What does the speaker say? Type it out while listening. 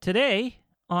Today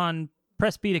on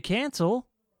Press B to Cancel,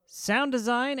 sound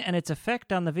design and its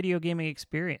effect on the video gaming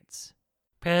experience.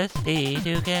 Press B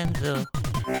to cancel.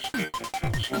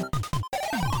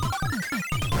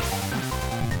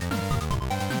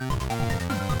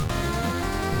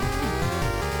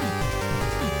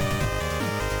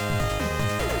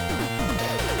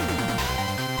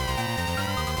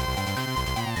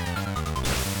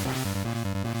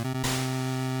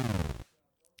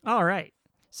 All right.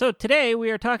 So today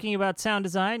we are talking about sound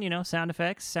design, sound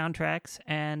effects, soundtracks,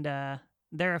 and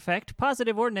their effect,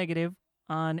 positive or negative,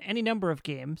 on any number of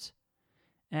games,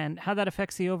 and how that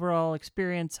affects the overall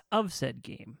experience of said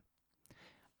game.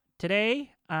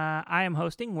 Today, I am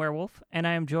hosting Werewolf, and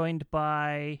I am joined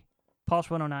by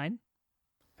Paulsh109.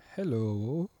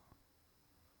 Hello.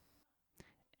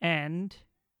 And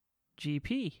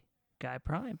GP, Guy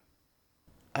Prime.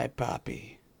 Hi,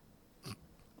 Poppy.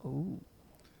 Ooh.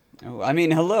 Oh,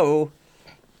 hello.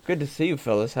 Good to see you,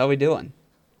 fellas. How we doing?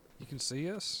 You can see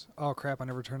us? Oh, crap, I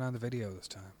never turned on the video this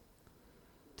time.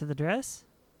 To the dress?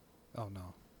 Oh,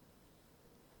 no.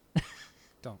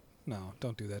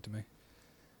 Don't do that to me.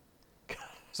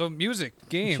 So, music,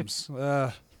 games.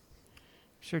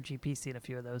 Sure GP's seen a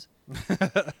few of those.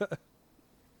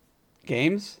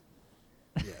 Games?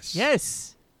 Yes.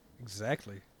 Yes!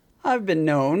 Exactly. I've been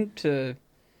known to see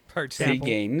Partake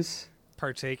games.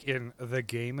 in the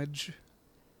gameage.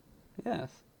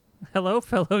 Yes. Hello,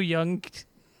 fellow young...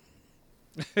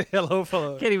 Hello,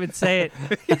 fellow. Can't even say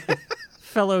it.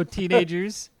 Fellow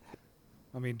teenagers.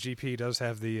 I mean, GP does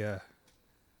have the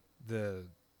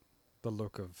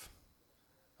look of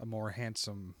a more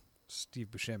handsome Steve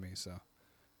Buscemi, so.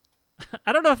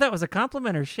 I don't know if that was a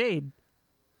compliment or shade.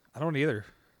 I don't either.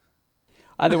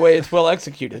 Either way, it's well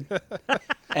executed.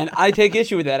 And I take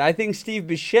issue with that. I think Steve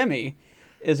Buscemi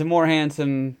is a more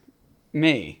handsome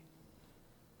me.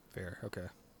 Fair, okay.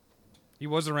 He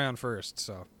was around first,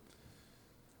 so.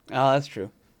 Oh, that's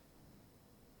true.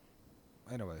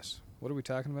 Anyways, what are we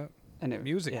talking about? Anyway,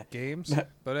 Music, yeah. games,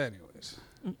 but anyways.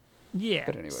 Yeah.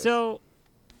 But anyways. So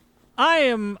I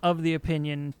am of the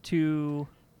opinion that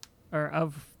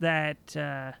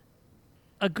a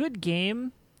good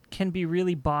game can be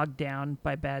really bogged down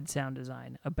by bad sound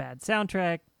design, a bad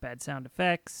soundtrack, bad sound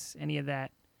effects, any of that.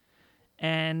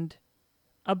 And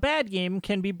a bad game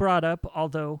can be brought up,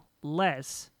 although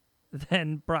less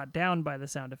than brought down by the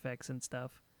sound effects and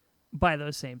stuff, by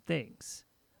those same things.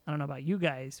 I don't know about you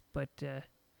guys, but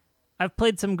I've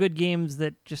played some good games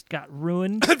that just got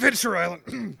ruined. Adventure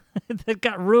Island! That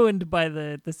got ruined by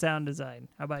the sound design.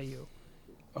 How about you?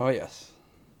 Oh, yes.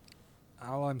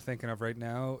 All I'm thinking of right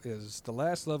now is the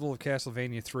last level of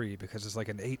Castlevania 3, because it's like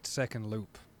an 8-second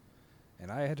loop.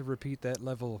 And I had to repeat that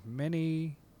level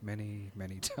many, many,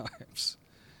 many times.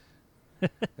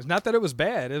 It's not that it was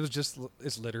bad,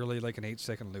 it's literally like an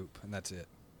 8-second loop, and that's it.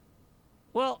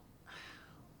 Well, I'm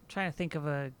trying to think of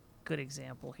a good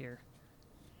example here.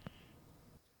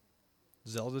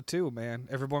 Zelda 2, man.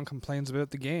 Everyone complains about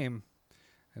the game,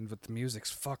 but the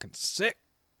music's fucking sick.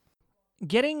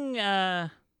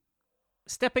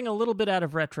 Stepping a little bit out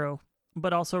of retro,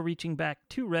 but also reaching back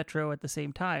to retro at the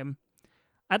same time,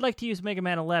 I'd like to use Mega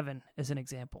Man 11 as an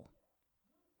example.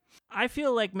 I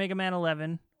feel like Mega Man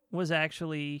 11 was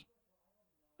actually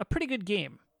a pretty good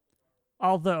game,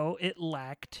 although it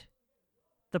lacked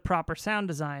the proper sound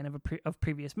design of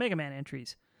previous Mega Man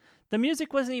entries. The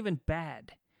music wasn't even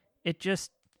bad. It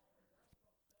just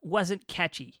wasn't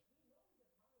catchy.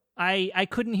 I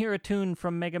couldn't hear a tune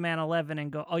from Mega Man 11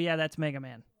 and go, oh yeah, that's Mega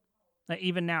Man.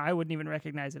 Even now, I wouldn't even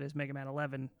recognize it as Mega Man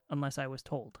 11 unless I was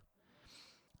told.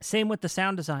 Same with the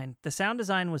sound design. The sound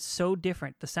design was so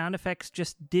different. The sound effects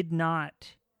just did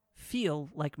not feel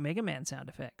like Mega Man sound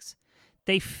effects.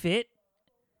 They fit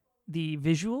the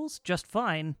visuals just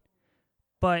fine,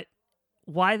 but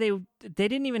why they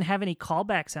didn't even have any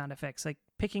callback sound effects. Like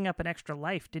picking up an extra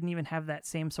life didn't even have that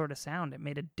same sort of sound. It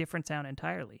made a different sound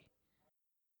entirely.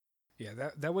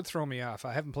 Yeah, that would throw me off.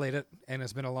 I haven't played it, and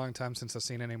it's been a long time since I've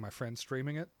seen any of my friends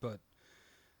streaming it, but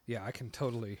yeah, I can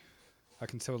totally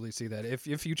see that.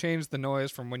 If you change the noise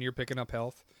from when you're picking up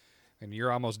health and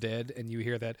you're almost dead and you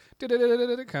hear that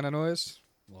kind of noise,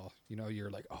 well, you're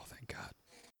like, oh, thank God.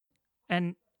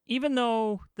 And even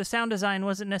though the sound design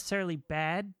wasn't necessarily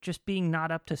bad, just being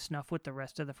not up to snuff with the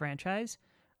rest of the franchise,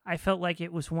 I felt like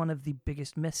it was one of the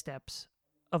biggest missteps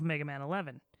of Mega Man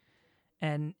 11.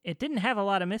 And it didn't have a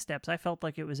lot of missteps. I felt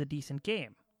like it was a decent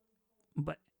game.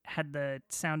 But had the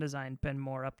sound design been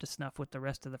more up to snuff with the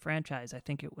rest of the franchise, I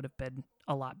think it would have been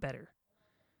a lot better.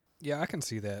 Yeah, I can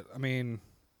see that. I mean,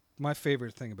 my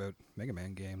favorite thing about Mega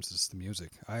Man games is the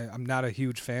music. I'm not a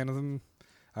huge fan of them.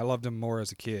 I loved them more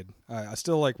as a kid. I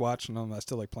still like watching them. I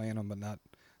still like playing them, but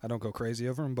I don't go crazy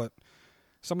over them. But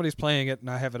somebody's playing it and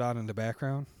I have it on in the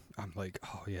background, I'm like,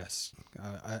 oh yes.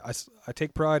 I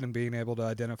take pride in being able to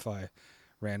identify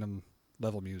random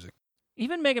level music.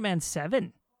 Even Mega Man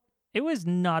 7, it was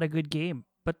not a good game,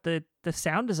 but the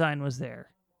sound design was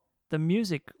there. The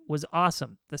music was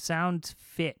awesome. The sounds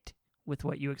fit with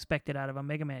what you expected out of a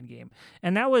Mega Man game.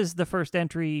 And that was the first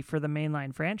entry for the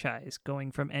mainline franchise,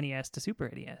 going from NES to Super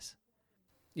NES.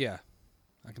 Yeah,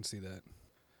 I can see that.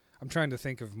 I'm trying to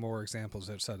think of more examples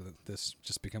outside of this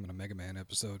just becoming a Mega Man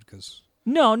episode, because...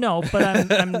 No,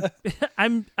 but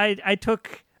I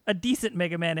took a decent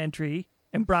Mega Man entry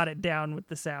and brought it down with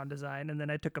the sound design, and then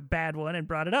I took a bad one and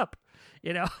brought it up,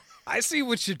 you know? I see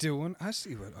what you're doing.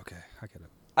 Okay, I get it.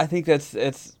 I think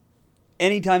it's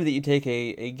anytime that you take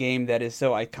a game that is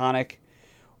so iconic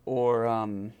or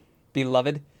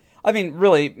beloved. I mean,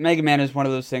 really, Mega Man is one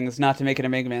of those things, not to make it a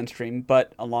Mega Man stream,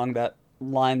 but along that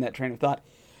line, that train of thought.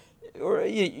 Or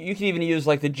you can even use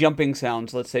like the jumping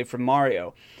sounds, let's say, from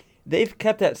Mario. They've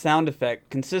kept that sound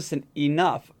effect consistent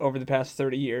enough over the past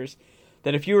 30 years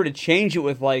that if you were to change it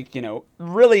with, like, you know,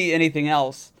 really anything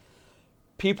else,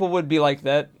 people would be like,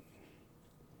 that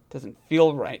doesn't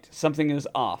feel right. Something is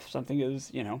off. Something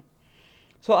is, you know.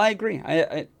 So I agree.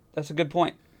 I that's a good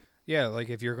point. Yeah, like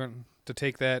if you're going to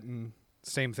take that and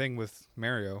same thing with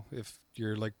Mario, if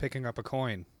you're like picking up a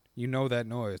coin, you know that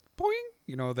noise. Boing!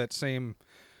 You know that same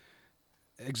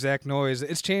exact noise.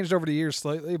 It's changed over the years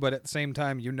slightly, but at the same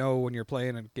time, you know when you're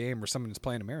playing a game or someone's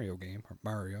playing a Mario game, or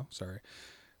Mario, sorry,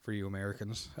 for you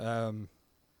Americans.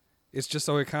 It's just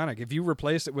so iconic. If you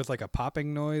replace it with like a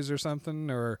popping noise or something,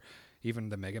 or even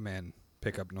the Mega Man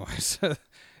pickup noise,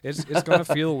 it's gonna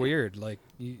feel weird. Like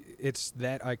it's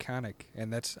that iconic,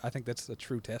 and I think that's a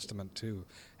true testament to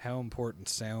how important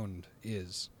sound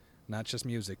is, not just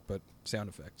music, but sound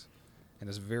effects, and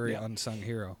it's a very unsung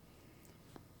hero.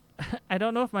 I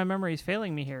don't know if my memory is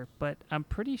failing me here, but I'm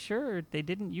pretty sure they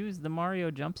didn't use the Mario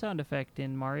jump sound effect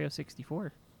in Mario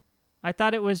 64. I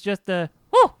thought it was just the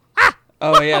whoo, ah!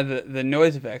 Oh yeah, the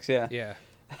noise effects, yeah. Yeah.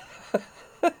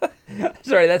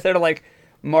 Sorry, that sounded like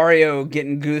Mario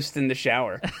getting goosed in the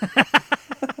shower.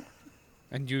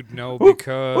 And you'd know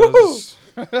because...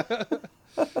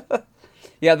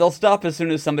 Yeah, they'll stop as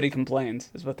soon as somebody complains,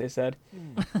 is what they said.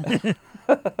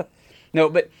 No,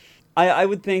 but I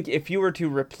would think if you were to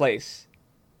replace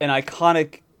an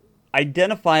iconic,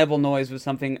 identifiable noise with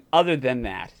something other than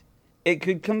that, it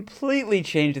could completely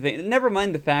change the thing. Never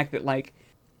mind the fact that, like,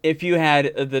 if you had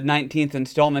the 19th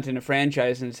installment in a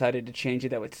franchise and decided to change it,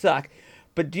 that would suck.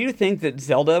 But do you think that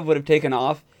Zelda would have taken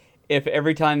off if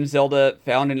every time Zelda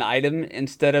found an item,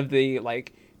 instead of the,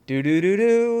 like,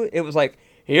 do-do-do-do, it was like,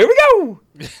 here we go!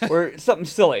 Or something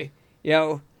silly, you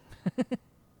know?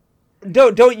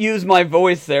 Don't use my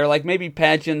voice there. Like, maybe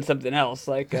patch in something else.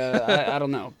 Like, I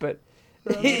don't know. But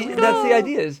that's the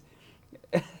idea. Is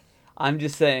I'm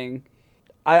just saying,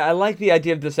 I like the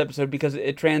idea of this episode because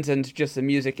it transcends just the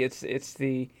music. It's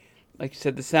the, like you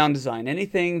said, the sound design.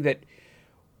 Anything that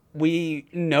we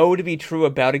know to be true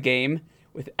about a game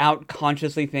without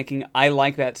consciously thinking, I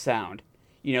like that sound.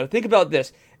 You know, think about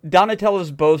this.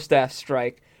 Donatello's bow staff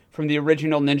strike from the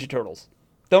original Ninja Turtles.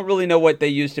 Don't really know what they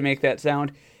used to make that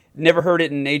sound. Never heard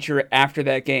it in nature after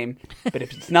that game. But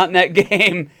if it's not in that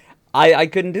game, I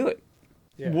couldn't do it.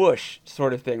 Yeah. Whoosh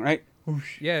sort of thing, right?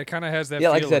 Whoosh. Yeah, it kind of has that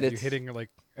feel like I said, of you hitting, like,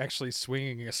 actually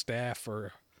swinging a staff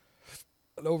or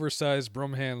an oversized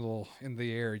broom handle in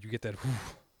the air. You get that whoosh.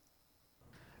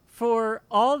 For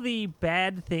all the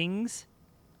bad things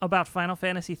about Final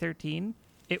Fantasy 13,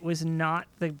 it was not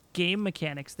the game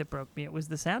mechanics that broke me. It was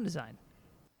the sound design.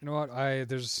 You know what?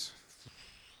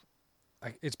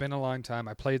 It's been a long time.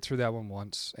 I played through that one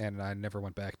once, and I never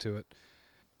went back to it.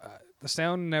 The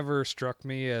sound never struck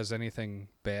me as anything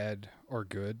bad or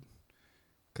good,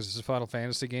 because it's a Final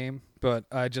Fantasy game. But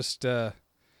I just, the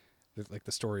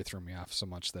story threw me off so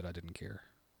much that I didn't care.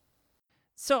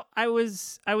 So I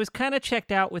was kind of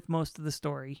checked out with most of the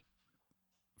story.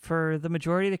 For the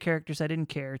majority of the characters, I didn't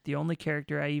care. The only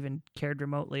character I even cared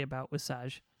remotely about was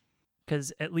Saj,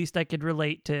 because at least I could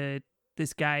relate to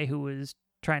this guy who was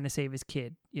trying to save his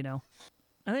kid, you know?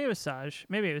 I think it was Saj.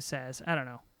 Maybe it was Saz. I don't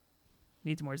know.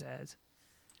 Needs more Zaz.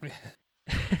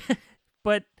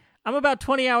 But I'm about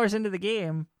 20 hours into the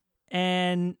game,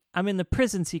 and I'm in the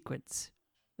prison sequence,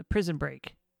 the prison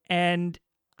break. And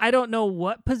I don't know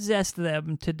what possessed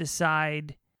them to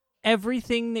decide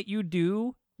everything that you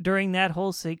do during that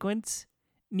whole sequence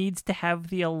needs to have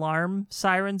the alarm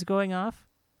sirens going off.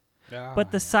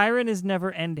 But the siren is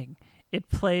never ending. It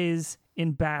plays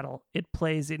in battle. It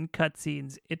plays in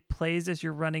cutscenes. It plays as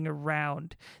you're running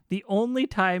around. The only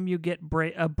time you get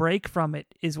a break from it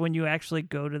is when you actually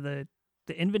go to the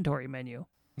inventory menu.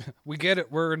 We get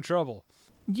it. We're in trouble.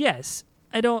 Yes,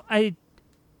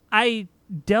 I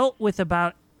dealt with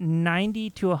about 90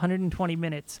 to 120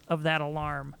 minutes of that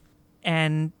alarm,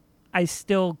 and I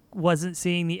still wasn't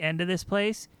seeing the end of this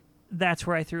place. That's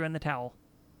where I threw in the towel.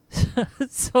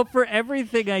 So for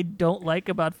everything I don't like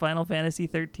about Final Fantasy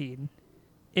 13,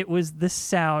 it was the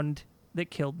sound that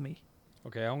killed me.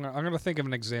 Okay, I'm gonna think of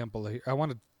an example here. I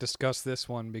want to discuss this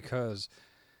one because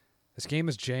this game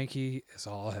is janky as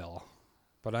all hell.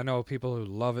 But I know people who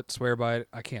love it, swear by it.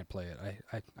 I can't play it.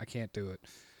 I can't do it.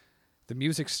 The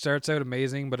music starts out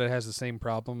amazing, but it has the same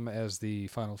problem as the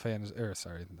final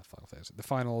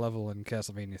level in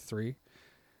Castlevania 3,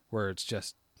 where it's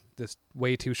just this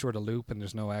way too short a loop and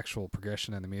there's no actual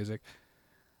progression in the music.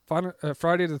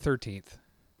 Friday the 13th.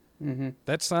 Mm-hmm.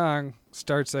 That song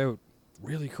starts out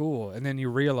really cool, and then you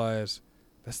realize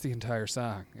that's the entire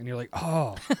song, and you're like,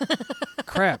 oh,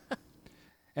 crap.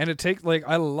 And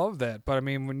I love that, but I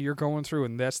mean, when you're going through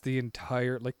and that's the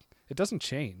entire, it doesn't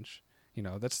change.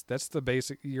 That's the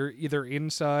basic. You're either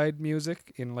inside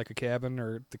music in like a cabin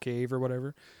or the cave or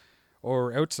whatever,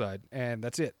 or outside, and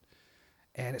that's it.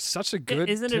 And it's such a good.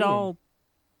 Isn't tune. it all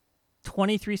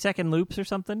 23-second loops or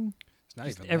something? It's not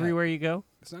just even everywhere that. you go.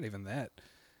 It's not even that.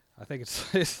 I think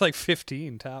it's like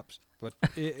 15 tops, but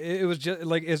it was just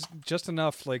it's just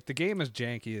enough. Like the game is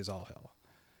janky as all hell,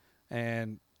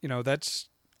 and that's.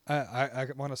 I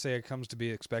want to say it comes to be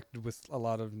expected with a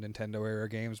lot of Nintendo era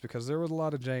games because there was a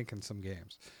lot of jank in some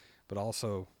games, but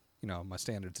also my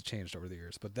standards have changed over the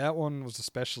years. But that one was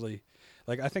especially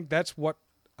I think that's what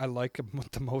I like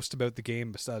the most about the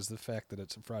game, besides the fact that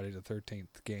it's a Friday the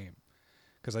 13th game,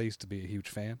 because I used to be a huge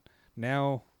fan.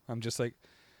 Now I'm just I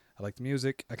like the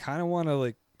music. I kind of want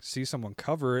to see someone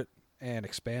cover it and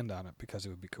expand on it because it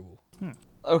would be cool.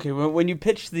 Okay, when you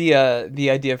pitched the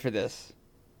idea for this,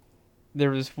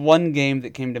 there was one game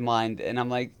that came to mind, and I'm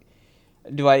like,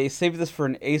 do I save this for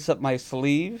an ace up my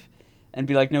sleeve and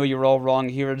be like, no, you're all wrong,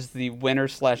 here's the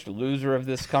winner/loser of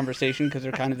this conversation because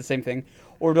they're kind of the same thing?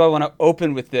 Or do I want to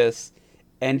open with this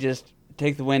and just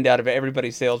take the wind out of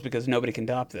everybody's sails because nobody can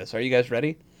top this? Are you guys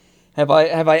ready? Have I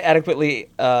adequately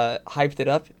hyped it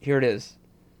up? Here it is.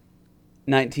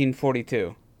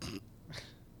 1942.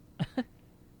 Okay,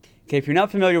 if you're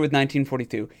not familiar with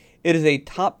 1942, it is a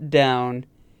top-down,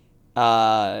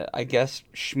 I guess,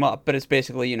 shmup, but it's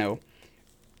basically,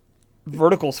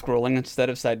 vertical scrolling instead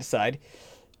of side to side.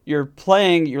 You're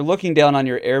looking down on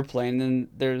your airplane, and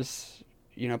there's,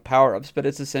 power-ups, but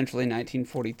it's essentially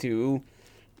 1942,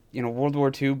 World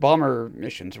War II bomber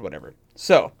missions or whatever.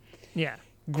 So, Yeah.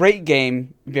 great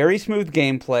game, very smooth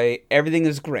gameplay, everything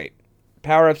is great.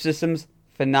 Power-up systems,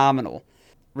 phenomenal.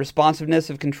 Responsiveness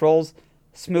of controls,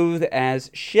 smooth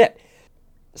as shit.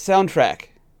 Soundtrack.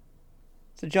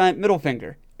 It's a giant middle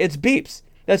finger. It's beeps.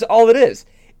 That's all it is.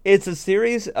 It's a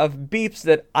series of beeps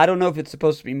that I don't know if it's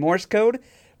supposed to be Morse code,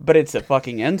 but it's a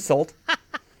fucking insult.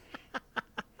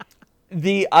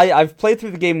 I've played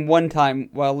through the game one time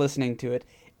while listening to it.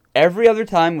 Every other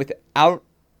time, without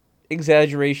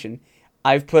exaggeration,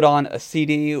 I've put on a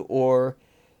CD or,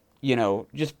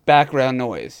 just background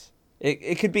noise.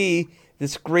 It could be the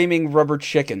screaming rubber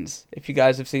chickens, if you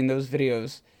guys have seen those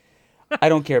videos. I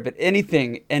don't care, but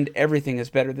anything and everything is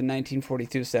better than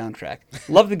 1942 soundtrack.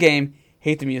 Love the game,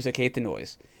 hate the music, hate the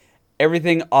noise.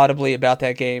 Everything audibly about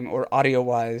that game, or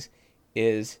audio-wise,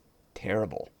 is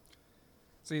terrible.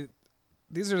 See,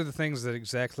 these are the things that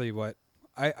exactly what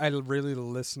I really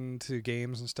listen to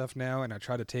games and stuff now, and I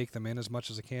try to take them in as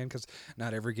much as I can, because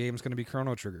not every game is going to be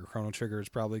Chrono Trigger. Chrono Trigger has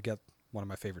probably got one of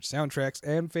my favorite soundtracks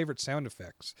and favorite sound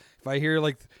effects. If I hear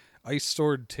Ice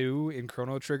Sword 2 in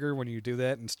Chrono Trigger, when you do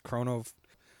that and Chrono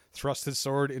thrusts his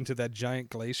sword into that giant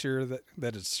glacier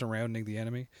that is surrounding the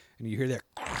enemy, and you hear that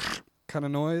kind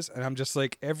of noise, and I'm just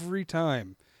every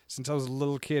time since I was a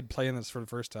little kid playing this for the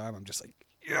first time, I'm just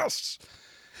yes!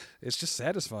 It's just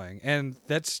satisfying, and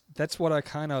that's what I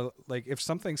kind of if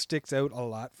something sticks out a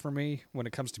lot for me when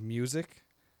it comes to music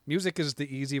is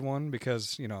the easy one,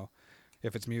 because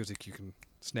if it's music you can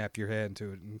snap your hand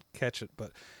to it and catch it,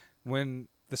 but when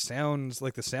the sounds,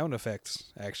 the sound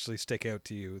effects, actually stick out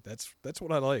to you, that's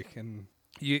what I like. And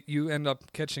you end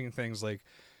up catching things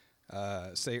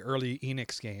say early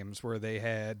Enix games where they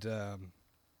had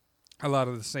a lot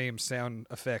of the same sound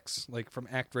effects, from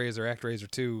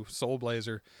ActRaiser 2, Soul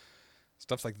Blazer,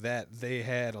 stuff like that. They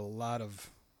had a lot of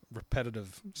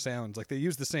repetitive sounds. They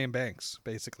used the same banks,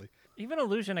 basically. Even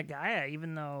Illusion of Gaia,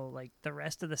 even though the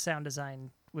rest of the sound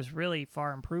design was really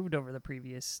far improved over the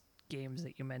previous games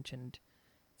that you mentioned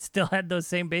still had those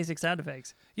same basic sound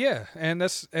effects. Yeah,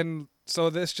 and so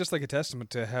that's just like a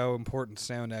testament to how important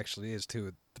sound actually is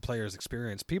to the player's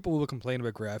experience. People will complain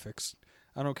about graphics.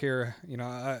 I don't care,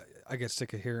 I get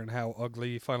sick of hearing how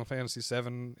ugly Final Fantasy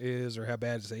VII is or how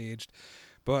bad it's aged,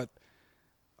 but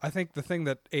I think the thing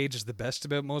that ages the best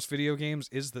about most video games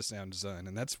is the sound design,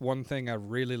 and that's one thing I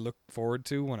really look forward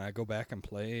to when I go back and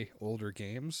play older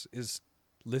games, is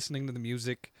listening to the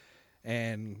music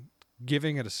and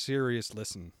giving it a serious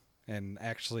listen and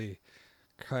actually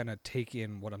kind of take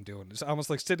in what I'm doing. It's almost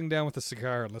like sitting down with a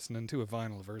cigar and listening to a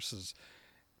vinyl versus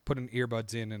putting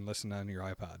earbuds in and listening on your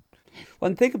iPod. Well,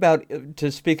 and think about,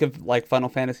 to speak of like Final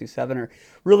Fantasy VII or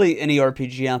really any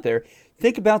RPG out there,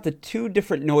 think about the two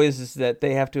different noises that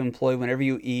they have to employ whenever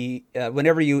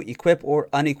you equip or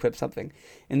unequip something.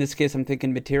 In this case, I'm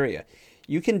thinking materia.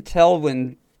 You can tell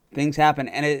when things happen,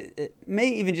 and it may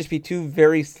even just be two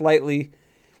very slightly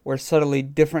or subtly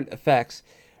different effects,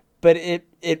 but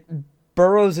it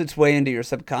burrows its way into your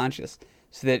subconscious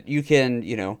so that you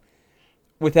can,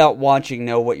 without watching,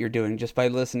 know what you're doing just by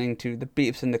listening to the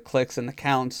beeps and the clicks and the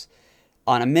counts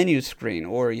on a menu screen,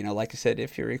 or like I said,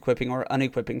 if you're equipping or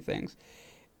unequipping things.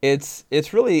 It's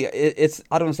really I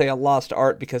don't want to say a lost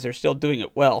art because they're still doing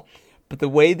it well, but the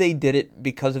way they did it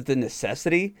because of the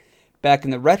necessity back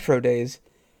in the retro days,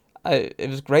 it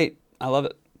was great. I love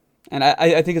it, and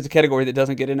I think it's a category that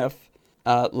doesn't get enough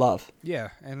love. Yeah,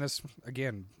 and that's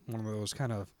again one of those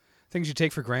kind of things you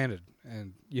take for granted,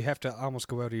 and you have to almost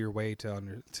go out of your way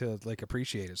to like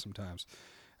appreciate it sometimes.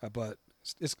 But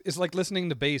it's like listening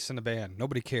to bass in a band.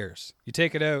 Nobody cares. You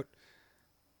take it out,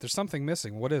 there's something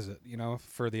missing. What is it?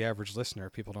 For the average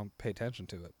listener, people don't pay attention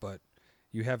to it. But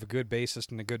you have a good bassist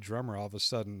and a good drummer, all of a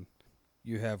sudden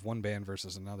you have one band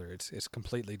versus another. It's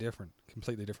completely different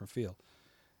feel.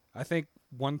 I think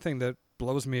one thing that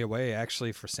blows me away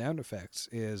actually for sound effects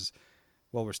is,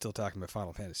 well, we're still talking about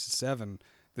Final Fantasy VII.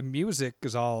 The music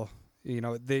is all,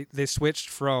 they switched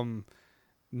from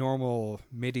normal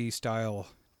MIDI style,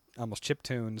 almost chip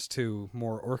tunes, to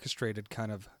more orchestrated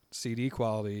kind of CD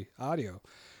quality audio.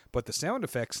 But the sound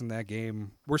effects in that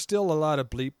game were still a lot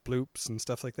of bleep bloops and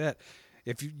stuff like that.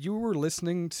 If you were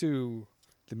listening to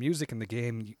the music in the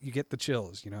game, you get the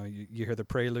chills. You hear the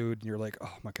prelude and you're like,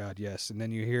 oh my god, yes. And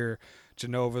then you hear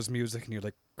Genova's music and you're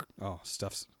like, oh,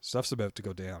 stuff's about to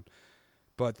go down.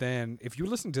 But then if you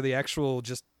listen to the actual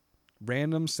just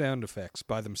random sound effects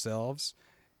by themselves,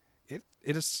 it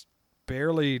is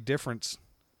barely difference.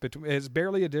 It's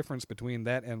barely a difference between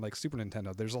that and like Super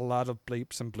Nintendo. There's a lot of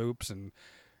bleeps and bloops and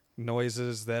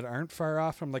noises that aren't far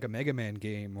off from like a Mega Man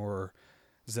game or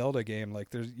Zelda game. Like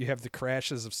you have the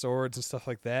crashes of swords and stuff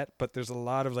like that, but there's a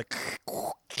lot of like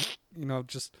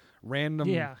just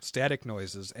random static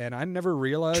noises, and I never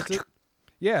realized it.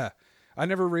 Yeah, I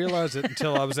never realized it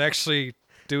until I was actually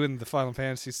doing the Final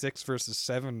Fantasy VI versus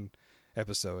 7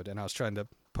 episode, and I was trying to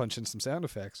punch in some sound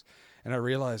effects, and I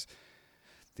realized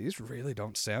these really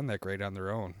don't sound that great on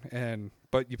their own.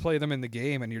 But you play them in the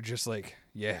game, and you're just like,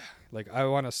 yeah, like I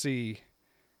want to see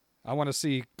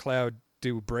Cloud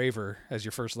do Braver as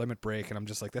your first limit break, and I'm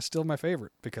just like, that's still my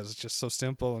favorite because it's just so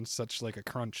simple and such like a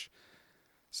crunch.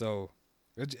 So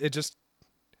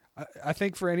I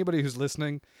think for anybody who's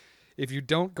listening, if you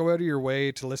don't go out of your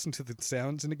way to listen to the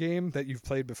sounds in a game that you've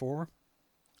played before,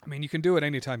 I mean, you can do it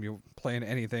anytime you're playing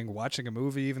anything, watching a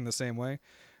movie even the same way,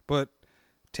 but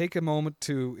take a moment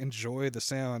to enjoy the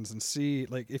sounds and see,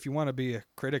 like, if you want to be a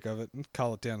critic of it and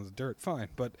call it down to the dirt, fine,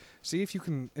 but see if you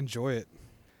can enjoy it.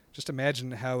 Just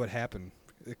imagine how it happened,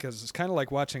 because it's kind of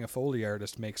like watching a Foley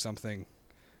artist make something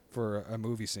for a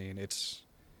movie scene. It's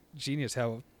genius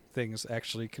how things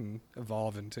actually can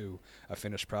evolve into a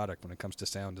finished product when it comes to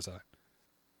sound design.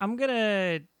 I'm going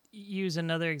to use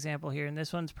another example here, and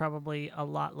this one's probably a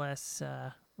lot less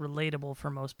relatable for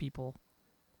most people,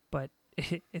 but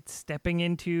it's stepping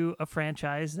into a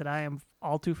franchise that I am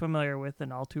all too familiar with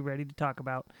and all too ready to talk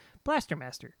about, Blaster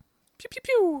Master. Pew, pew,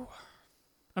 pew.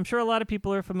 I'm sure a lot of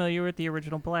people are familiar with the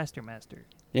original Blaster Master.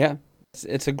 Yeah,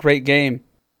 it's a great game.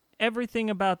 Everything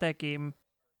about that game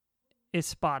is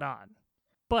spot on.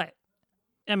 But,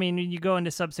 I mean, when you go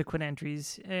into subsequent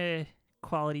entries,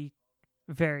 quality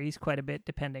varies quite a bit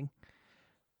depending.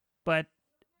 But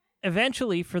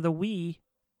eventually, for the Wii,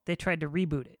 they tried to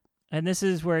reboot it. And this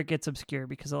is where it gets obscure,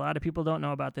 because a lot of people don't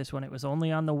know about this one. It was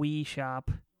only on the Wii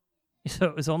shop, so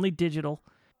it was only digital.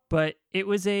 But it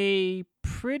was a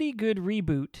pretty good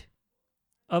reboot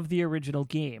of the original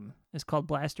game. It's called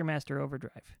Blaster Master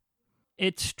Overdrive.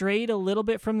 It strayed a little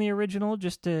bit from the original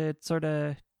just to sort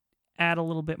of add a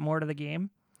little bit more to the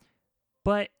game.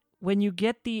 But when you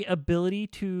get the ability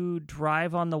to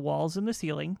drive on the walls and the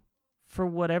ceiling, for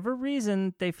whatever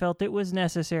reason, they felt it was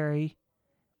necessary.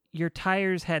 Your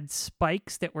tires had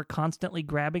spikes that were constantly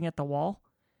grabbing at the wall.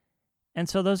 And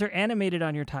so those are animated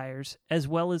on your tires, as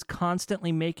well as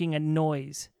constantly making a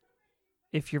noise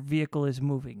if your vehicle is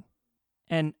moving.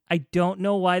 And I don't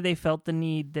know why they felt the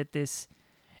need that this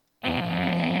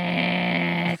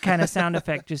kind of sound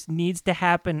effect just needs to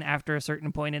happen after a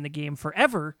certain point in the game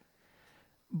forever.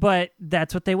 But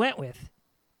that's what they went with.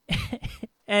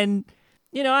 And,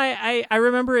 you know, I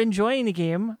remember enjoying the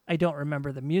game. I don't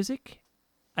remember the music.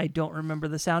 I don't remember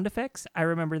the sound effects. I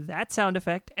remember that sound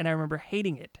effect, and I remember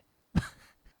hating it.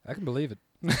 I can believe it.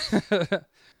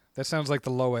 That sounds like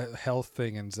the low health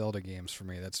thing in Zelda games for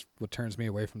me. That's what turns me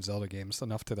away from Zelda games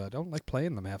enough that I don't like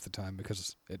playing them half the time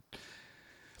because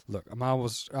look, I'm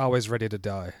always ready to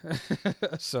die.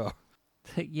 So.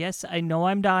 Yes, I know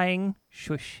I'm dying.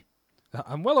 Shush.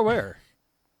 I'm well aware.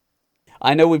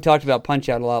 I know we've talked about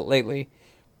Punch-Out a lot lately,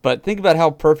 but think about how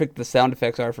perfect the sound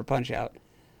effects are for Punch-Out.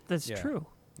 That's true.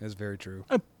 That's very true.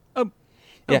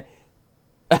 Yeah.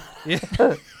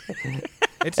 Yeah.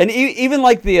 And even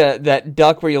like the that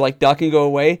duck where you like duck and go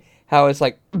away, how it's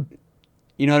like,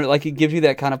 you know, like it gives you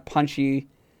that kind of punchy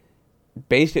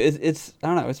bass. It's I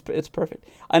don't know, it's perfect.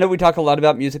 I know we talk a lot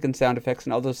about music and sound effects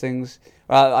and all those things.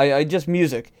 I just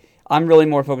music. I'm really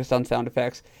more focused on sound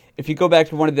effects. If you go back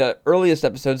to one of the earliest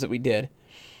episodes that we did,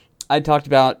 I talked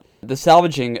about the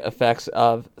salvaging effects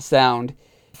of sound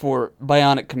for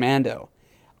Bionic Commando.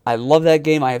 I love that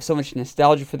game. I have so much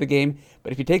nostalgia for the game.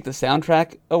 But if you take the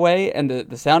soundtrack away and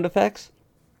the sound effects,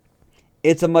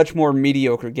 it's a much more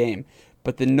mediocre game.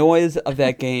 But the noise of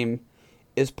that game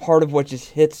is part of what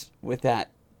just hits with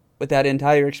that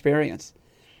entire experience.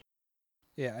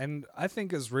 Yeah, and I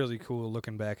think it's really cool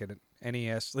looking back at it.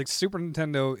 NES, like Super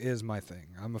Nintendo is my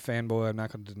thing. I'm a fanboy. I'm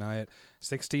not going to deny it.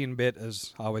 16-bit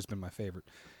has always been my favorite.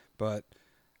 But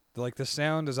like the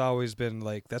sound has always been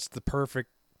like that's the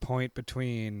perfect point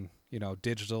between, you know,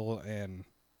 digital and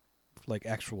like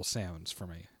actual sounds for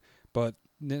me. But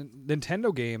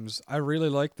Nintendo games, I really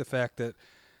like the fact that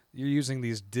you're using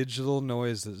these digital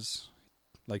noises,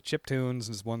 like chiptunes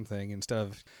is one thing instead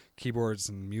of keyboards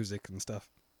and music and stuff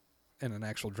and an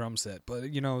actual drum set.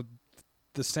 But, you know,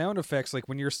 the sound effects, like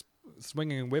when you're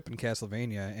swinging a whip in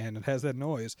Castlevania and it has that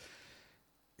noise,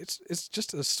 it's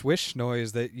just a swish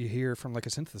noise that you hear from like a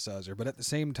synthesizer. But at the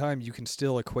same time, you can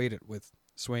still equate it with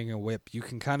swinging a whip. You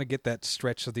can kind of get that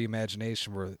stretch of the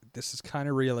imagination where this is kind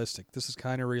of realistic.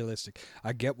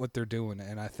 I get what they're doing,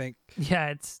 and I think... Yeah,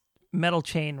 it's metal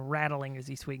chain rattling as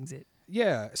he swings it.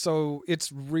 Yeah, so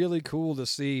it's really cool to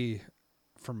see,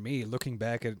 for me, looking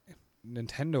back at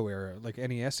Nintendo era, like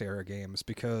NES era games,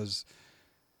 because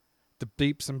the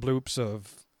beeps and bloops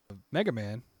of Mega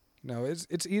Man, you know,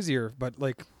 it's easier, but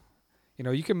like, you know,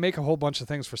 you can make a whole bunch of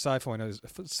things for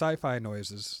sci-fi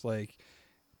noises, like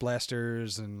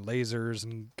blasters and lasers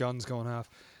and guns going off.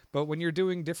 But when you're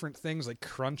doing different things like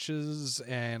crunches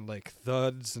and like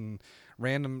thuds and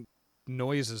random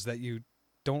noises that you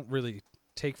don't really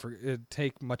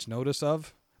take much notice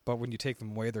of, but when you take them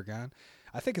away, they're gone.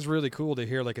 I think it's really cool to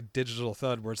hear like a digital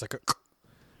thud where it's like a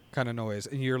kind of noise,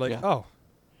 and you're like, oh,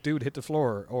 dude hit the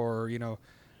floor, or you know,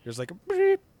 there's like a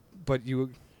beep, but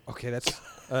that's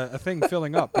a thing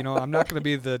filling up. You know, I'm not going to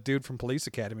be the dude from Police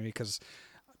Academy because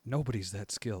nobody's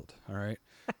that skilled. All right,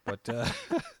 but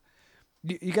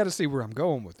you got to see where I'm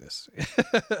going with this.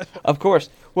 Of course.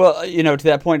 Well, you know, to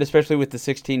that point, especially with the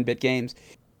 16-bit games,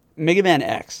 Mega Man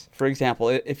X, for example,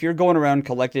 if you're going around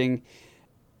collecting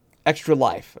extra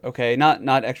life, okay,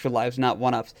 not extra lives, not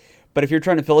one-ups, but if you're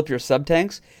trying to fill up your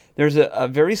sub-tanks, there's a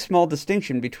very small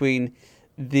distinction between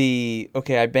the,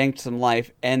 okay, I banked some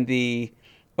life, and the,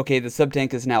 okay, the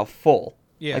sub-tank is now full.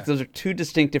 Yeah. Like, those are two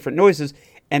distinct different noises,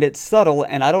 and it's subtle,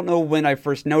 and I don't know when I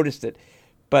first noticed it,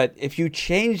 but if you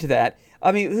change that,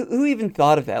 I mean, who even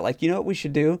thought of that? Like, you know what we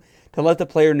should do to let the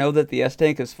player know that the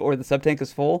S-tank is full, or the sub-tank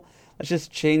is full? Let's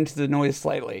just change the noise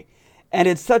slightly. And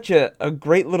it's such a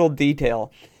great little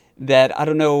detail that I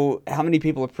don't know how many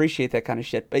people appreciate that kind of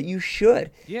shit, but you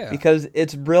should. Yeah. Because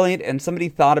it's brilliant, and somebody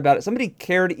thought about it. Somebody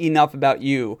cared enough about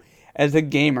you as a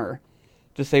gamer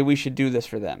to say we should do this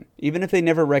for them, even if they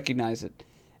never recognize it.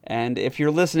 And if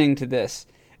you're listening to this,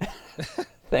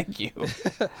 thank you.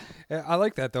 I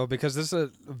like that, though, because this is a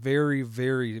very,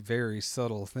 very, very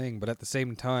subtle thing, but at the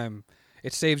same time,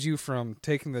 it saves you from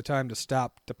taking the time to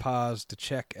stop, to pause, to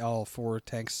check L4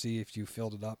 tanks, see if you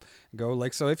filled it up, and go.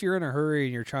 Like, so if you're in a hurry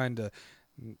and you're trying to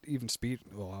even speed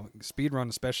run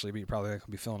especially, but you're probably not going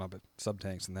to be filling up at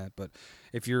sub-tanks and that, but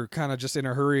if you're kind of just in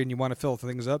a hurry and you want to fill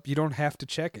things up, you don't have to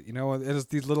check it. You know, it's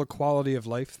these little quality of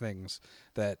life things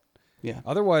that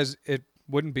otherwise it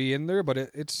wouldn't be in there, but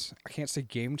it's I can't say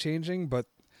game changing, but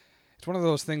it's one of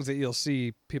those things that you'll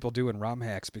see people do in ROM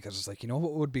hacks because it's like, you know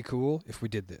what would be cool if we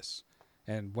did this,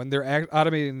 and when they're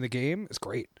automating the game, it's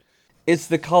great. It's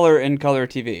the color in color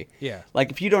TV. Yeah,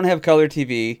 Like, if you don't have color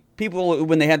TV, people,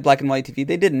 when they had black and white TV,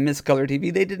 they didn't miss color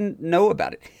TV. They didn't know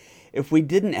about it. If we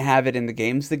didn't have it in the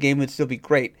games, the game would still be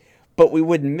great. But we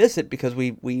wouldn't miss it because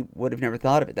we would have never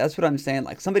thought of it. That's what I'm saying.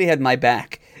 Like, somebody had my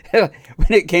back when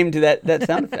it came to that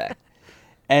sound effect.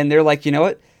 And they're like, you know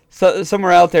what? So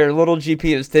somewhere out there, little GP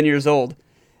is 10 years old.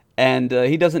 And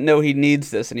he doesn't know he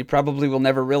needs this. And he probably will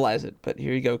never realize it. But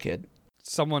here you go, kid.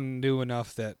 someone knew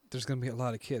enough that there's going to be a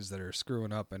lot of kids that are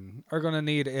screwing up and are going to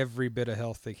need every bit of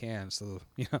health they can. So,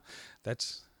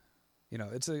 that's,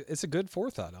 it's a good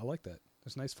forethought. I like that.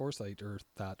 It's nice foresight or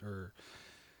thought or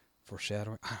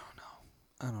foreshadowing. I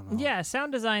don't know. Yeah,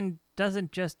 sound design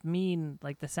doesn't just mean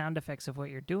like the sound effects of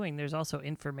what you're doing. There's also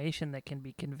information that can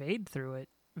be conveyed through it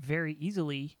very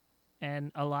easily,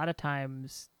 and a lot of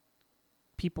times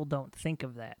people don't think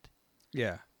of that.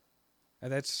 Yeah.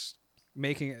 And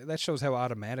that shows how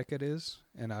automatic it is,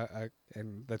 and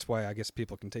and that's why I guess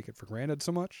people can take it for granted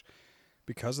so much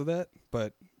because of that.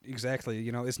 But exactly,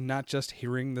 it's not just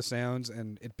hearing the sounds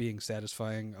and it being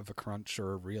satisfying of a crunch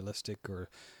or realistic, or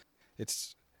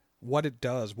it's what it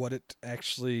does, what it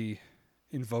actually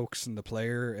invokes in the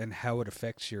player, and how it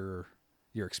affects your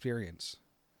experience.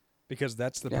 Because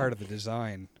that's the part of the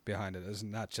design behind it, is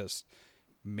not just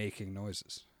making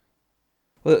noises.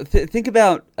 Well, think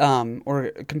about,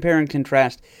 or compare and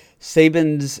contrast,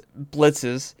 Saban's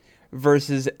blitzes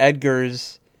versus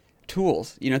Edgar's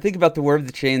tools. Think about the whir of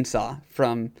the chainsaw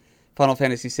from Final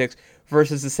Fantasy VI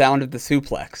versus the sound of the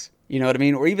suplex. You know what I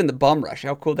mean? Or even the bum rush.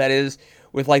 How cool that is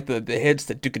with like the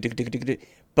hits,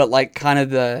 but like kind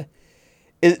of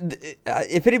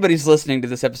if anybody's listening to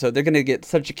this episode, they're going to get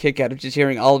such a kick out of just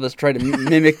hearing all of us try to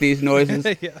mimic these noises.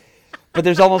 Yeah. But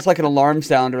there's almost like an alarm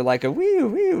sound or like a whew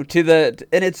whew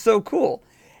and it's so cool.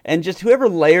 And just whoever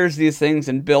layers these things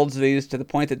and builds these to the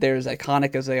point that they're as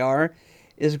iconic as they are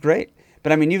is great.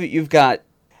 But I mean, you've got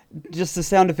just the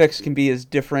sound effects can be as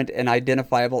different and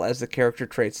identifiable as the character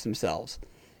traits themselves.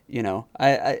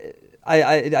 I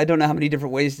don't know how many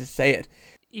different ways to say it.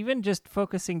 Even just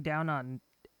focusing down on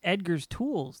Edgar's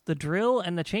tools, the drill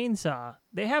and the chainsaw,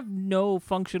 they have no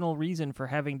functional reason for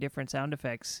having different sound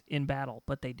effects in battle,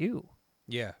 but they do.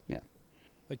 Yeah. Yeah.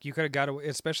 Like you could have got away,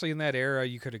 especially in that era,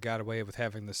 you could have got away with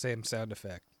having the same sound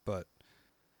effect, but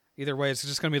either way, it's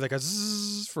just going to be like a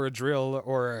zzz for a drill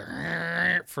or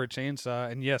a for a chainsaw.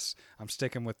 And yes, I'm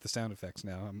sticking with the sound effects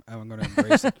now. I'm going to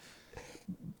embrace it.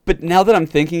 But now that I'm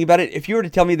thinking about it, if you were to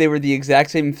tell me they were the exact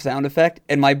same sound effect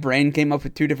and my brain came up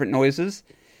with two different noises,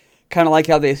 kind of like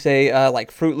how they say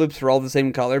like Fruit Loops are all the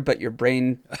same color, but your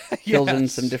brain fills in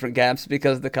some different gaps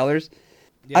because of the colors.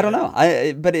 Yeah, I don't know.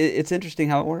 But it's interesting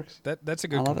how it works. That's a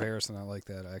good comparison. I like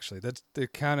that actually. It's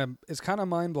kind of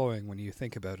mind blowing when you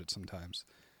think about it sometimes,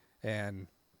 and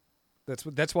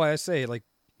that's why I say like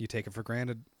you take it for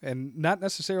granted, and not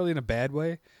necessarily in a bad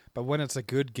way, but when it's a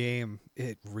good game,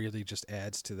 it really just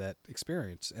adds to that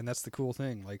experience, and that's the cool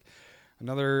thing. Like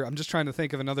I'm just trying to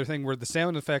think of another thing where the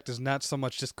sound effect is not so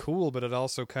much just cool, but it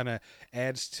also kind of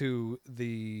adds to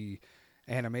the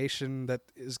animation that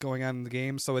is going on in the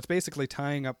game. So it's basically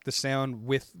tying up the sound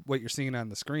with what you're seeing on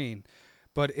the screen,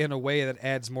 but in a way that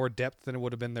adds more depth than it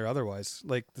would have been there otherwise.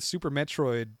 Like the Super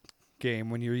Metroid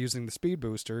game, when you're using the speed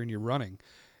booster and you're running,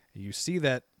 you see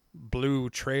that blue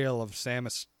trail of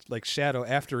Samus, like shadow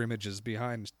after images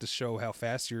behind to show how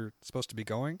fast you're supposed to be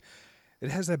going. It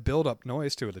has that build-up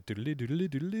noise to it, like doodly doodly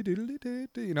doodly doodly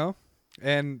doodly,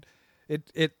 and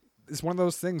it is one of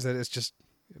those things that it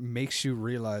makes you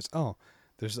realize, oh,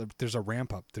 there's a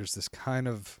ramp up. There's this kind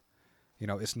of,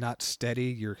 it's not steady.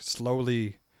 You're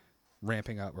slowly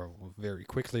ramping up, or very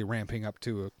quickly ramping up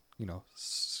to a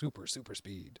super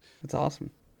speed. That's awesome.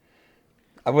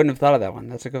 I wouldn't have thought of that one.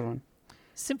 That's a good one.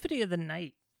 Symphony of the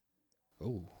Night.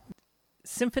 Oh.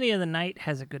 Symphony of the Night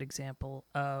has a good example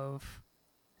of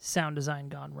sound design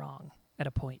gone wrong at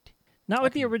a point. Not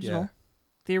with the original. Yeah.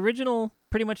 The original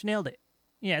pretty much nailed it.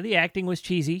 Yeah, the acting was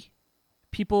cheesy.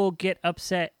 People get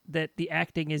upset that the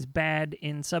acting is bad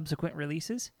in subsequent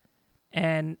releases.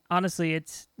 And honestly,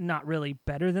 it's not really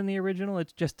better than the original.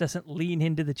 It just doesn't lean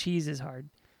into the cheese as hard.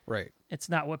 Right. It's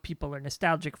not what people are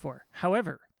nostalgic for.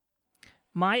 However,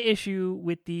 my issue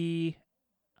with the,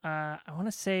 I want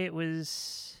to say it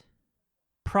was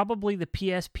probably the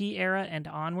PSP era and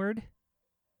onward,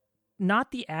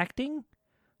 not the acting,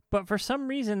 but for some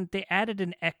reason they added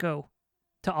an echo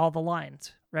to all the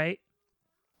lines, right?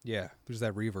 Yeah, there's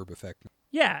that reverb effect.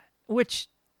 Yeah, which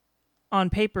on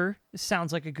paper,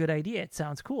 sounds like a good idea. It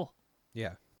sounds cool.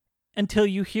 Yeah. Until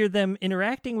you hear them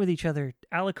interacting with each other,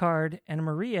 Alucard and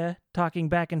Maria talking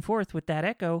back and forth with that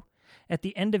echo. At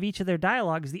the end of each of their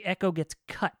dialogues, the echo gets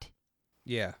cut,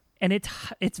 Yeah. and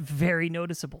it's very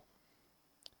noticeable.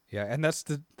 Yeah, and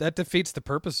that defeats the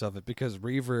purpose of it, because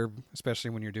reverb, especially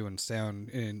when you're doing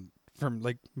sound from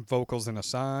like vocals in a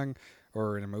song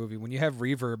or in a movie, when you have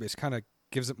reverb, it kind of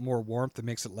gives it more warmth and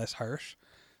makes it less harsh.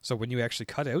 So when you actually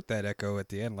cut out that echo at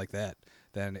the end like that,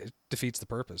 then it defeats the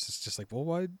purpose. It's just like,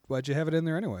 well, why'd you have it in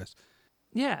there anyways?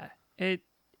 Yeah, it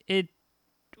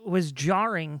was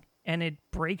jarring, and it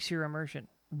breaks your immersion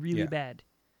really bad.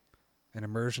 And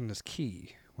immersion is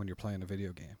key when you're playing a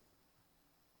video game,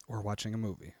 or watching a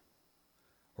movie,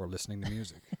 or listening to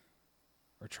music,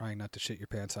 or trying not to shit your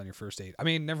pants on your first date. I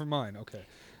mean, never mind. Okay.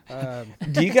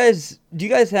 Do you guys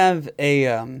have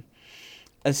a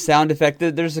sound effect?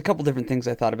 There's a couple different things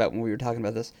I thought about when we were talking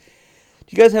about this.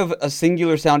 Do you guys have a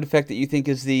singular sound effect that you think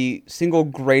is the single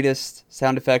greatest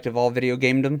sound effect of all video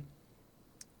gamedom?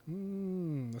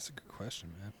 That's a good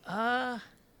question, man.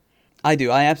 I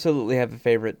do. I absolutely have a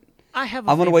favorite. I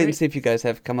want to wait and see if you guys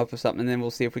have come up with something, and then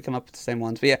we'll see if we come up with the same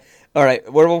ones. But yeah, all right.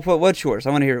 What's yours?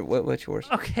 I want to hear what's yours.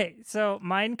 Okay, so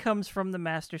mine comes from the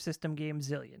Master System game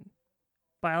Zillion.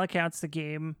 By all accounts, the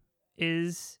game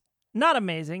is not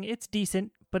amazing. It's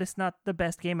decent, but it's not the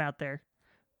best game out there.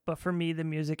 But for me, the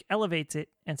music elevates it,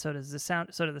 and so does the sound.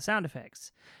 So do the sound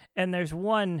effects. And there's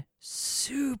one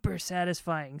super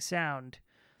satisfying sound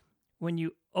when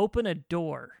you open a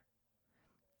door.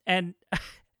 And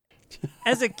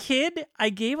as a kid, I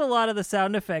gave a lot of the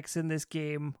sound effects in this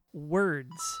game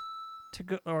words to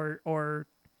go, or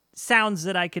sounds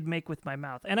that I could make with my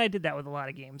mouth. And I did that with a lot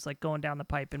of games, like going down the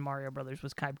pipe in Mario Brothers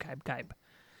was kaib, kaib, kaib.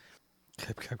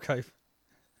 Kaib, kaib.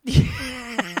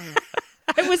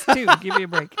 I was 2. Give me a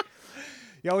break.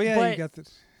 Oh, yeah, But, you got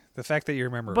the fact that you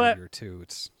remember when you were 2.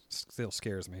 It still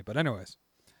scares me. But anyways.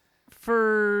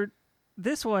 For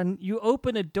this one, you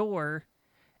open a door,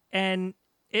 and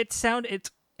it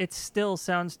still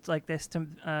sounds like this to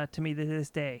me to this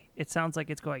day. It sounds like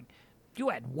it's going, you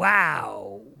had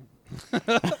wow.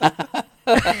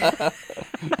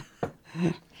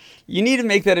 You need to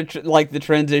make that like the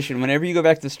transition. Whenever you go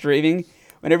back to streaming,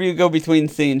 whenever you go between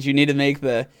scenes, you need to make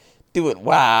the do it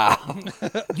wow.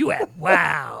 You had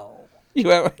wow.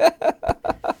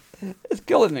 It's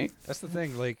killing me. That's the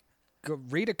thing. Like, go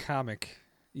read a comic,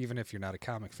 even if you're not a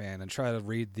comic fan, and try to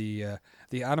read the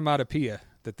onomatopoeia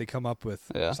that they come up with.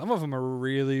 Yeah. Some of them are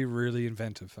really, really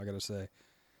inventive, I gotta say.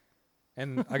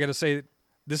 And I gotta say,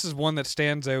 this is one that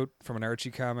stands out from an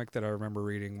Archie comic that I remember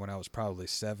reading when I was probably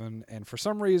 7, and for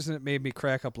some reason it made me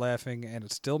crack up laughing, and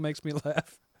it still makes me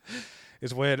laugh.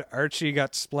 Is when Archie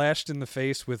got splashed in the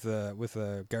face with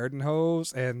a garden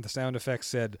hose, and the sound effect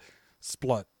said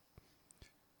 "splut."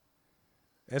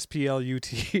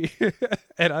 S-P-L-U-T.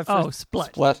 And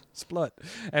splut.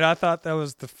 And I thought that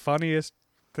was the funniest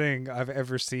thing I've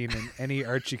ever seen in any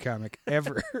Archie comic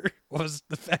ever. Was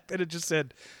the fact that it just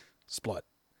said "splut."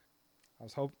 I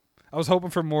was hoping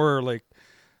for more like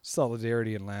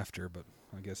solidarity and laughter, but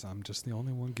I guess I'm just the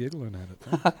only one giggling at it.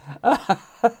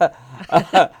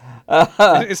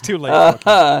 It's too late.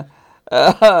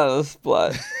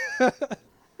 Splut.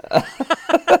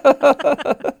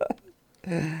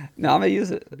 No, I'm gonna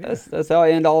use it. That's how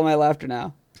I end all of my laughter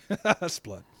now.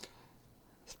 Splut.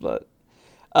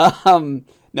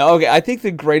 No, okay. I think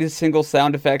the greatest single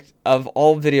sound effect of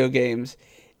all video games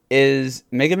is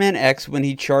Mega Man X when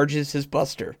he charges his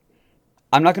Buster.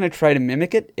 I'm not going to try to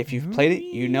mimic it. If you've played it,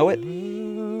 you know it.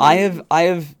 I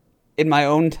have, in my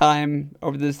own time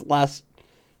over this last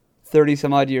 30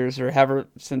 some odd years, or however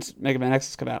since Mega Man X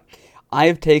has come out, I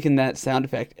have taken that sound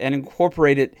effect and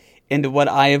incorporated it into what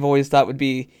I have always thought would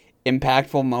be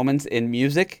impactful moments in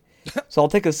music. So I'll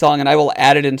take a song and I will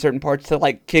add it in certain parts to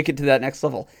like kick it to that next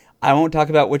level. I won't talk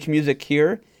about which music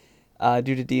here,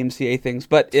 due to DMCA things.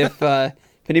 But if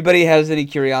anybody has any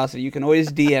curiosity, you can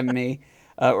always DM me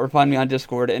or find me on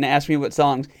Discord and ask me what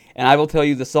songs, and I will tell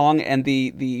you the song and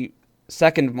the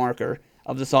second marker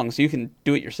of the song, so you can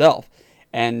do it yourself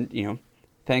and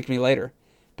thank me later.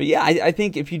 But yeah, I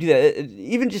think if you do that,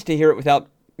 even just to hear it without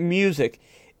music,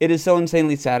 it is so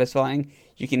insanely satisfying.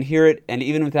 You can hear it, and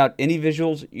even without any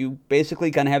visuals, you basically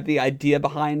kind of have the idea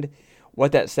behind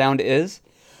what that sound is.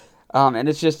 And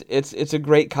it's just, it's a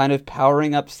great kind of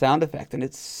powering up sound effect, and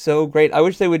it's so great. I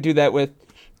wish they would do that with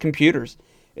computers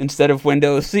instead of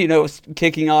Windows,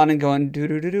 kicking on and going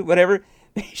do whatever.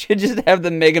 They should just have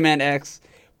the Mega Man X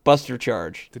Buster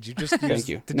charge. Did you just Thank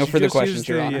you. Did No you further just questions, use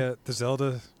Your Honor. the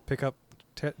Zelda pickup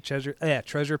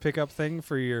treasure pickup thing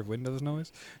for your Windows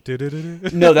noise?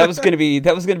 No, that was gonna be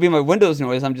my Windows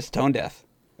noise. I'm just tone deaf.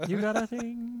 You got a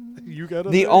thing. You got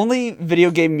The only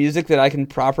video game music that I can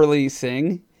properly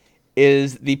sing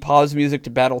is the pause music to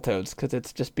Battletoads because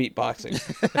it's just beatboxing.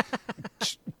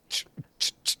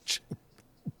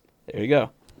 There you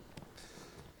go.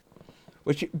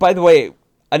 Which, by the way,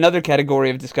 another category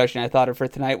of discussion I thought of for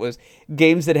tonight was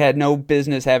games that had no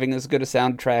business having as good a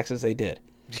soundtracks as they did.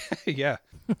 Yeah.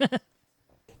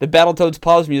 The Battletoads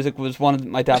pause music was one of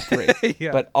my top 3.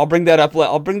 Yeah. But I'll bring that up.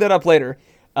 I'll bring that up later.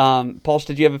 Paul,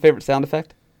 did you have a favorite sound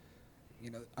effect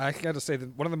I got to say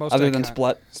that one of the most other than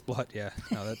Splut? Splut, yeah.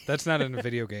 No, that's not in a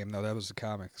video game though. That was a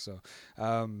comic. So,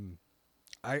 I'm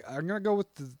gonna go with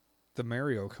the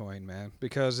Mario coin, man,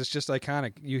 because it's just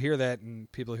iconic. You hear that,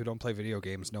 and people who don't play video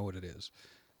games know what it is,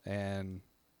 and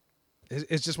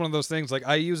it's just one of those things. Like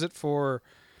I use it for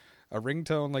a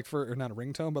ringtone, or not a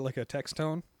ringtone, but like a text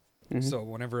tone. Mm-hmm. So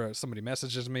whenever somebody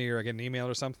messages me or I get an email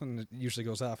or something, it usually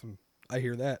goes off, and I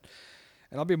hear that.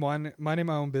 And I'll be minding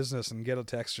my own business and get a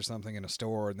text or something in a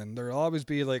store, and then there'll always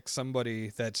be like somebody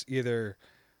that's either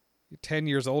 10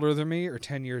 years older than me or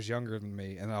 10 years younger than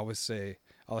me, and I'll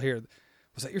hear,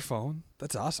 "Was that your phone?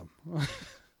 That's awesome."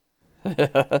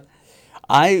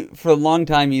 I, for a long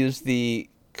time, used the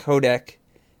codec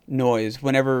noise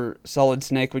whenever Solid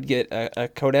Snake would get a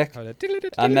codec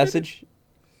message.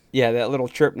 Yeah, that little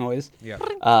chirp noise. Yeah.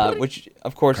 Which,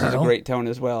 of course, is a great tone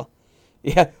as well.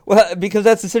 Yeah, well, because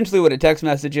that's essentially what a text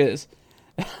message is.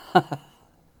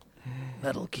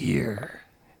 Metal Gear.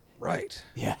 Right.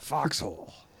 Yeah.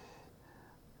 Foxhole.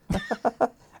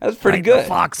 That's pretty Like good. the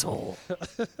foxhole.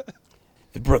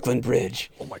 The Brooklyn Bridge.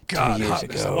 Oh my God, years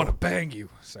hotness, I ago. want to bang you.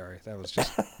 Sorry, that was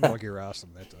just Metal Gear Awesome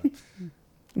that time.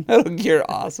 Metal Gear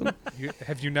awesome.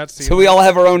 Have you not seen So we all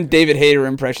have our own David Hayter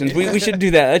impressions. We should do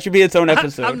that. That should be its own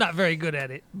episode. I'm not very good at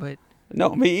it, but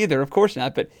No, me either. Of course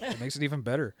not. But It makes it even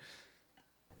better.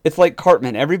 it's like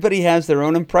Cartman. Everybody has their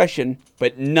own impression,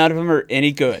 but none of them are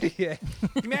any good. Yeah.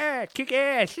 Nah, kick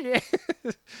ass. Yeah.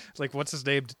 It's like, what's his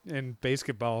name in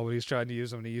basketball when he's trying to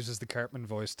use him, and he uses the Cartman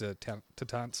voice to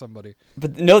taunt somebody.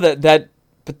 But no, but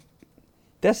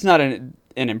that's not an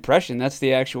impression. That's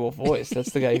the actual voice.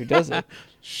 That's the guy who does it.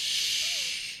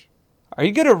 Shh. Are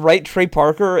you gonna write Trey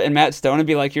Parker and Matt Stone and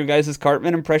be like, your guys'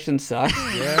 Cartman impression sucks?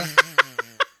 Yeah.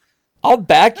 I'll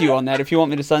back you on that if you want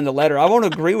me to sign the letter. I won't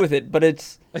agree with it, but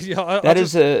that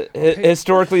is a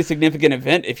historically significant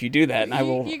event if you do that, and I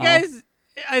will. You guys,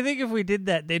 I think if we did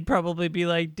that, they'd probably be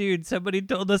like, "Dude, somebody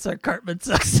told us our Cartman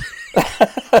sucks."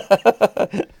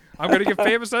 I'm gonna get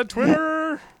famous on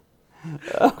Twitter.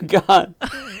 Oh God,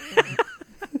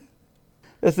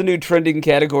 that's the new trending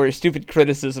category: stupid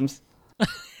criticisms.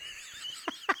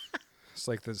 It's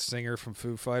like the singer from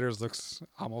Foo Fighters looks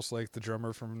almost like the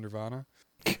drummer from Nirvana.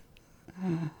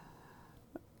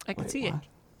 I can see it.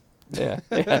 Yeah.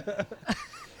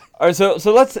 All right, so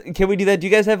can we do that? Do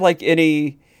you guys have like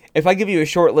any? If I give you a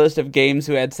short list of games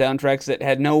who had soundtracks that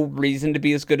had no reason to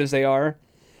be as good as they are,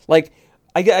 like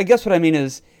I guess what I mean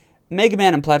is Mega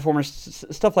Man and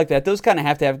platformers, stuff like that. Those kind of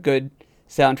have to have good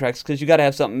soundtracks because you got to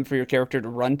have something for your character to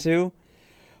run to.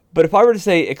 But if I were to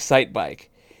say Excite Bike,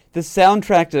 the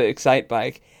soundtrack to Excite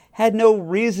Bike had no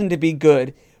reason to be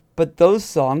good, but those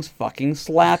songs fucking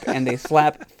slap, and they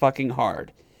slap fucking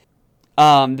hard.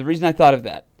 The reason I thought of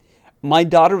that, my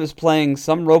daughter was playing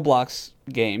some Roblox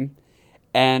game,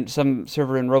 and some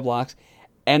server in Roblox,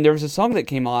 and there was a song that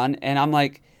came on, and I'm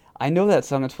like, I know that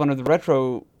song, it's one of the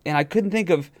retro, and I couldn't think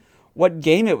of what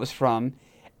game it was from,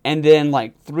 and then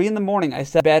like 3 a.m, I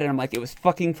sat in bed, and I'm like, it was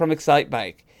fucking from Excite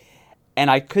Bike,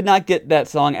 and I could not get that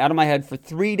song out of my head for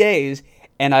 3 days,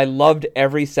 and I loved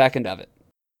every second of it.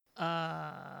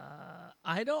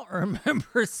 I don't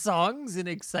remember songs in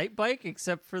Excite Bike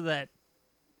except for that,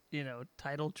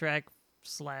 title track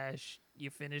 / you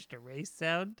finished a race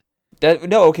sound.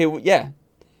 No, okay, yeah. Yeah.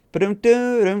 I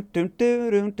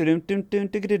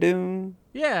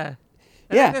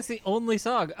Yeah. think that's the only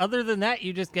song. Other than that,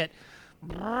 you just get.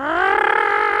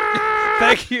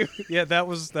 Thank you. Yeah, that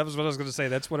was what I was going to say.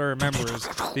 That's what I remember is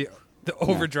the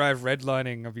overdrive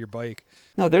redlining of your bike.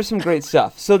 No, there's some great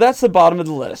stuff. So that's the bottom of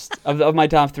the list of my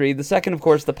top 3. The second, of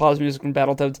course, the pause music from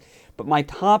Battletoads. But my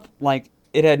top,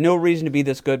 it had no reason to be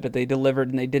this good, but they delivered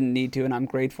and they didn't need to, and I'm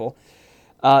grateful.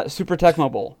 Super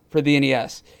Tecmo Bowl for the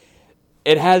NES.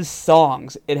 It has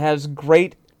songs. It has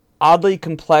great, oddly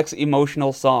complex,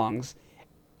 emotional songs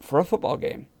for a football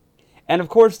game. And, of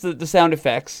course, the sound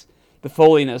effects, the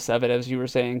foliness of it, as you were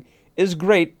saying, is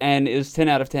great and is 10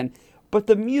 out of 10. But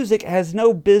the music has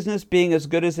no business being as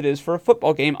good as it is for a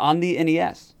football game on the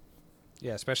NES.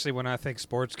 Yeah, especially when I think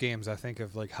sports games, I think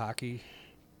of like hockey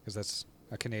because that's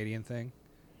a Canadian thing.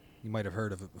 You might have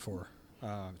heard of it before.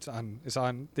 It's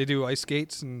on. They do ice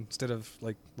skates instead of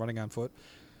like running on foot.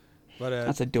 But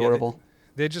That's adorable.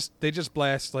 Yeah, they just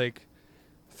blast like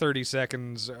 30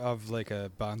 seconds of like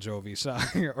a Bon Jovi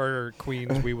song or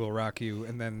Queen's "We Will Rock You,"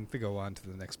 and then they go on to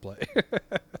the next play.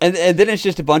 And then it's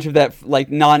just a bunch of that like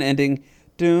non-ending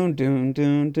doon doon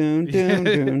doon doon doon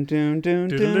doon doon doon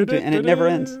doon, and it never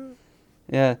ends.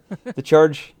 Yeah, the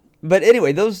charge. But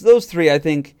anyway, those three, I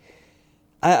think.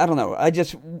 I don't know.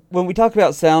 When we talk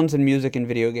about sounds and music in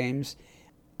video games,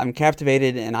 I'm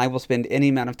captivated, and I will spend any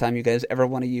amount of time you guys ever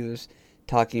want to use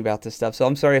talking about this stuff. So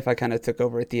I'm sorry if I kind of took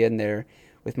over at the end there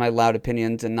with my loud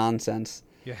opinions and nonsense.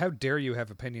 Yeah, how dare you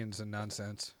have opinions and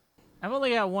nonsense? I've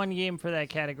only got one game for that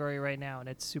category right now, and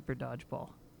it's Super Dodgeball.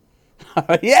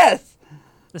 Yes!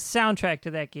 The soundtrack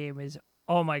to that game is,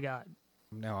 oh my god.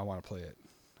 Now I want to play it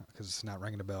because it's not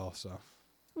ringing a bell. So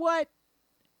What?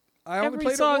 I only Every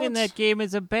played song it in that game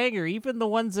is a banger, even the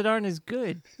ones that aren't as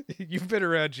good. You've been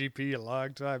around GP a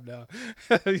long time now.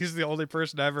 He's the only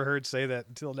person I ever heard say that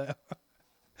until now.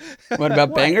 What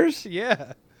about bangers?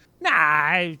 Yeah. Nah,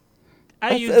 I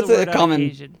use that's the word a on common-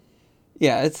 occasion.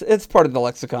 Yeah, it's part of the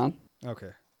lexicon.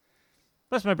 Okay.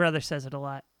 Plus, my brother says it a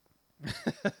lot.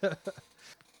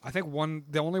 I think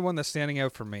the only one that's standing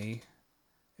out for me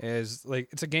is like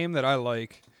it's a game that I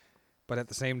like, but at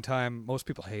the same time most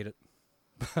people hate it.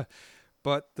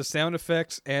 But the sound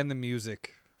effects and the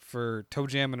music for Toe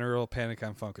Jam and Earl Panic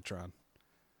on Funkatron.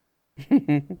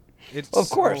 It's Of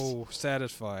course. so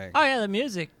satisfying. Oh yeah, the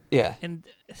music, Yeah. and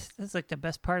that's like the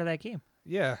best part of that game.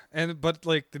 Yeah, but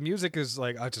like the music is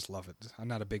like I just love it. I'm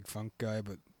not a big funk guy,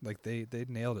 but like they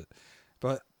nailed it.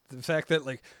 But the fact that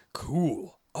like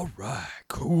cool, all right,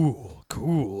 cool,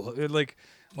 it, like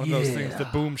one of those things, the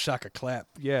boom shaka clap.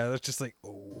 Yeah, that's just like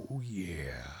oh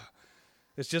yeah.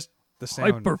 It's just the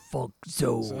sound. Hyperfunk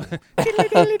Zone.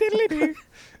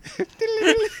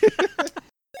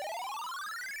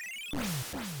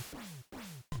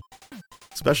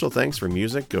 Special thanks for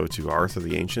music go to Arthur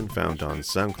the Ancient, found on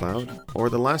SoundCloud, or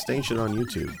The Last Ancient on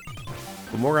YouTube.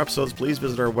 For more episodes, please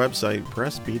visit our website,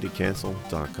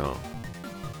 pressbtocancel.com.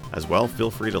 As well, feel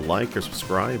free to like or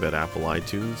subscribe at Apple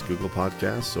iTunes, Google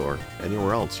Podcasts, or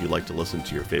anywhere else you like to listen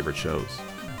to your favorite shows.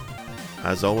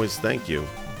 As always, thank you.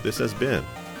 This has been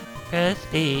Press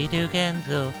B to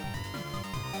cancel.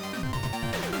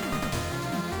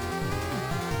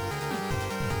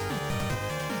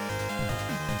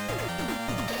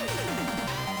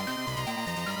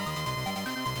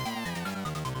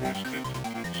 Press it.